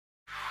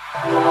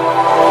It's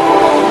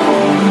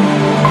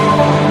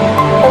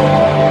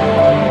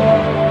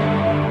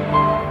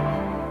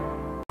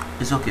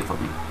okay for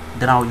me.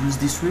 Then I'll use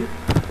this way.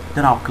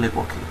 Then I'll click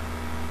OK.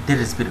 That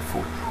is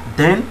beautiful.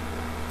 Then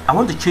I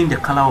want to change the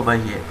color over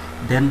here.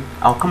 Then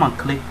I'll come and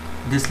click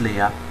this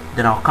layer.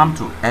 Then I'll come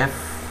to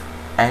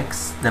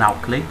FX. Then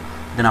I'll click.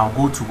 Then I'll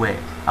go to where?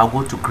 I'll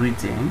go to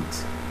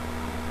gradient.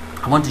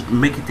 I want to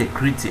make it a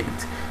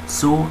gradient.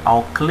 So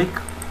I'll click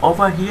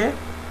over here.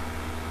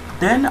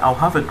 Then I'll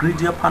have a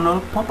gradient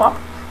panel pop up.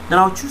 Then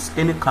I'll choose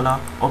any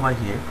color over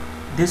here.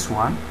 This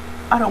one,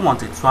 I don't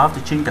want it, so I have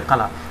to change the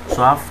color.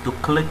 So I have to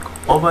click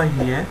over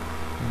here.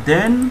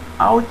 Then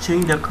I'll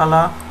change the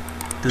color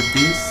to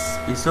this.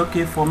 It's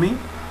okay for me.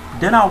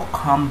 Then I'll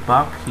come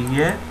back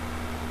here.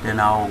 Then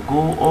I'll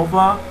go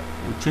over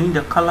and change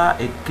the color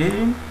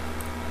again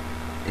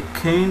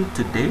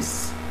to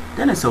this.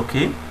 Then it's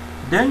okay.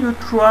 Then you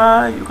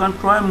can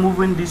try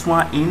moving this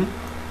one in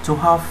to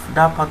have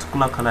that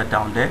particular color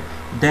down there.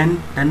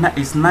 Then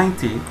it's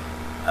 90.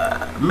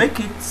 Make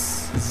it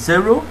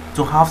 0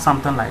 to have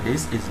something like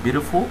this. It's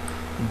beautiful.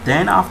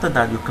 Then after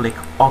that you click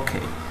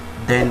OK.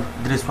 Then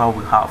this is what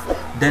we have.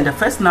 Then the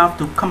first now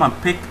to come and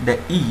pick the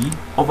E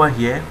over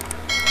here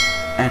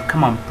and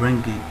come and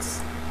bring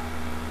it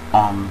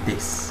on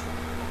this.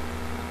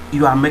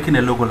 You are making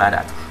a logo like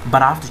that,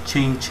 but I have to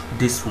change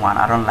this one.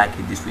 I don't like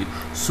it this way,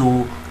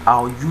 so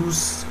I'll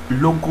use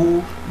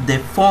logo. The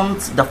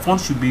font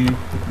should be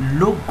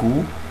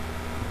logo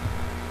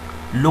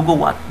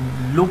what?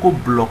 Logo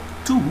block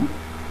 2.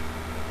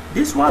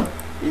 This one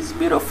is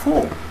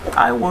beautiful.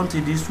 I want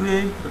it this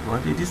way. I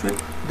want it this way.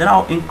 Then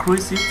I'll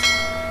increase it.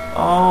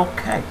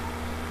 Okay,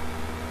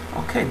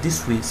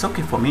 this way it's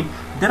okay for me.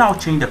 Then I'll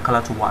change the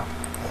color to what?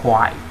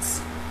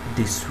 White.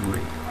 This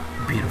way.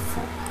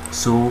 Beautiful.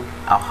 So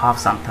I'll have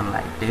something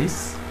like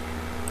this.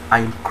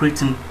 I'm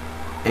creating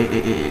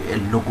a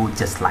logo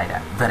just like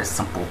that. Very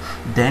simple.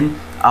 Then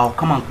I'll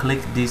come and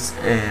click this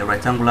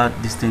rectangular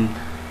distance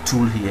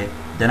tool here.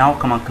 Then I'll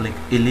come and click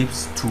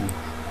ellipse tool.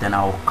 Then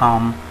I'll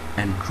come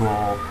and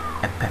draw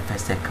a perfect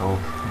circle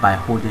by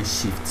holding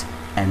shift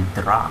and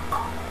drag.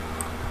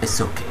 It's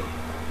okay.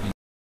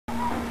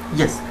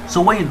 Yes,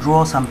 so when you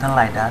draw something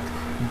like that,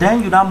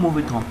 then you now move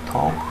it on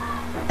top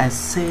and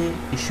say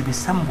it should be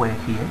somewhere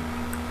here.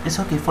 It's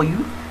okay for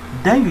you.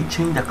 Then you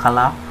change the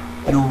color.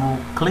 You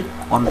click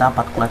on that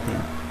particular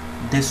thing,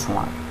 this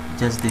one,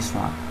 just this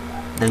one.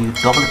 Then you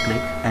double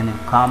click and you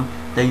come.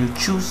 Then you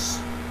choose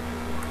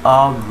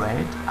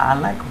red. I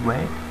like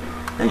red.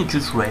 Then you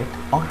choose red.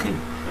 Okay.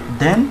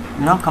 Then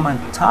you now come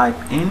and type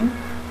in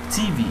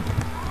TV.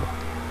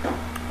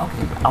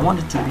 Okay, I want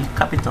it to be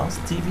capitals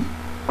TV.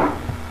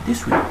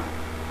 This way.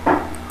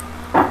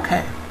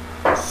 Okay.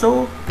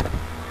 So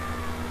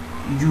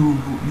you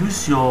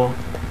use your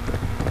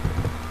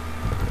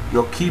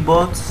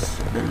keyboards,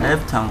 the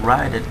left and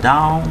right, the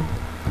down,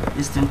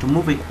 this thing to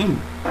move it in.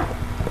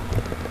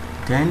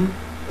 Then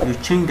you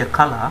change the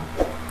color.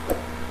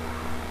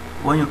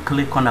 When you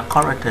click on the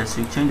characters,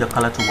 you change the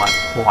color to what?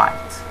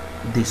 White.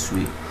 This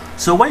way.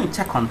 So when you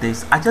check on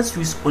this, I just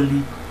use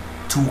only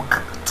two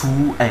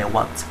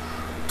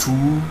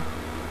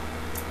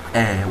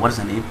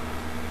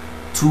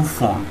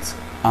fonts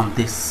on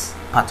this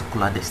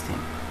particular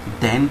thing.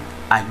 Then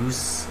I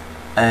use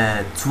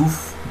two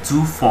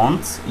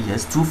fonts.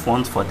 Yes, two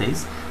fonts for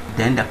this.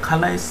 Then the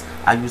colors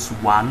I use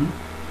 1,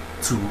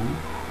 2,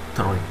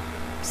 3.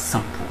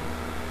 Simple.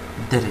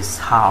 That is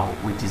how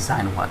we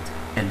design what?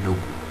 A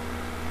logo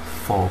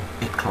for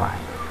a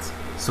client.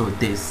 So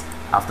this,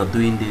 after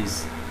doing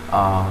this,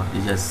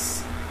 you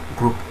just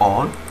group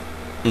all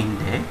in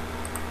there,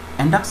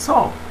 and that's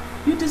all.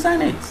 You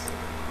design it.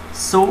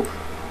 So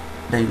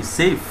then you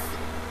save.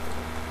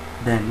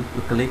 Then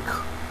you click.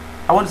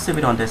 I want to save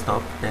it on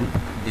desktop. Then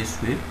this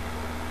way.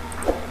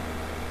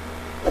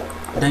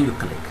 Then you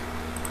click.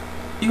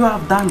 You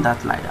have done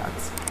that like that.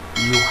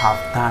 You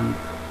have done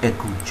a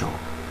good job.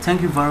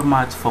 Thank you very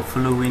much for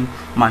following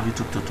my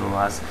YouTube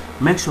tutorials.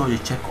 Make sure you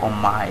check on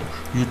my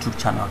YouTube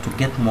channel to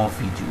get more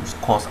videos,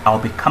 because I'll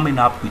be coming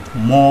up with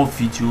more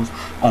videos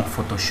on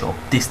Photoshop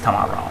this time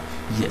around.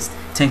 Yes,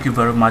 thank you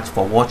very much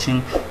for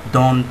watching.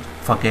 Don't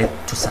forget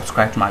to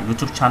subscribe to my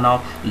YouTube channel,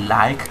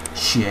 like,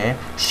 share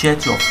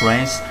to your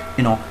friends.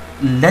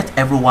 Let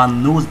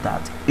everyone knows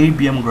that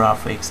ABM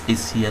Graphics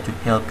is here to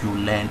help you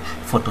learn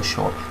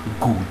Photoshop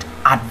good,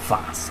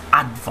 advanced.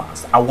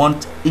 I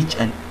want each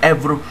and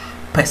every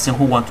person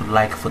who want to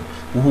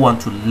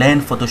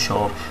learn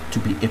Photoshop to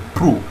be a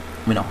pro,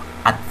 an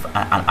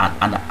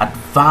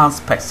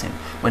advanced person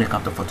when it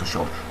comes to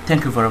Photoshop.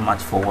 Thank you very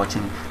much for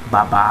watching.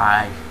 Bye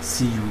bye.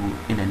 See you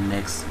in the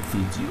next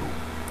video.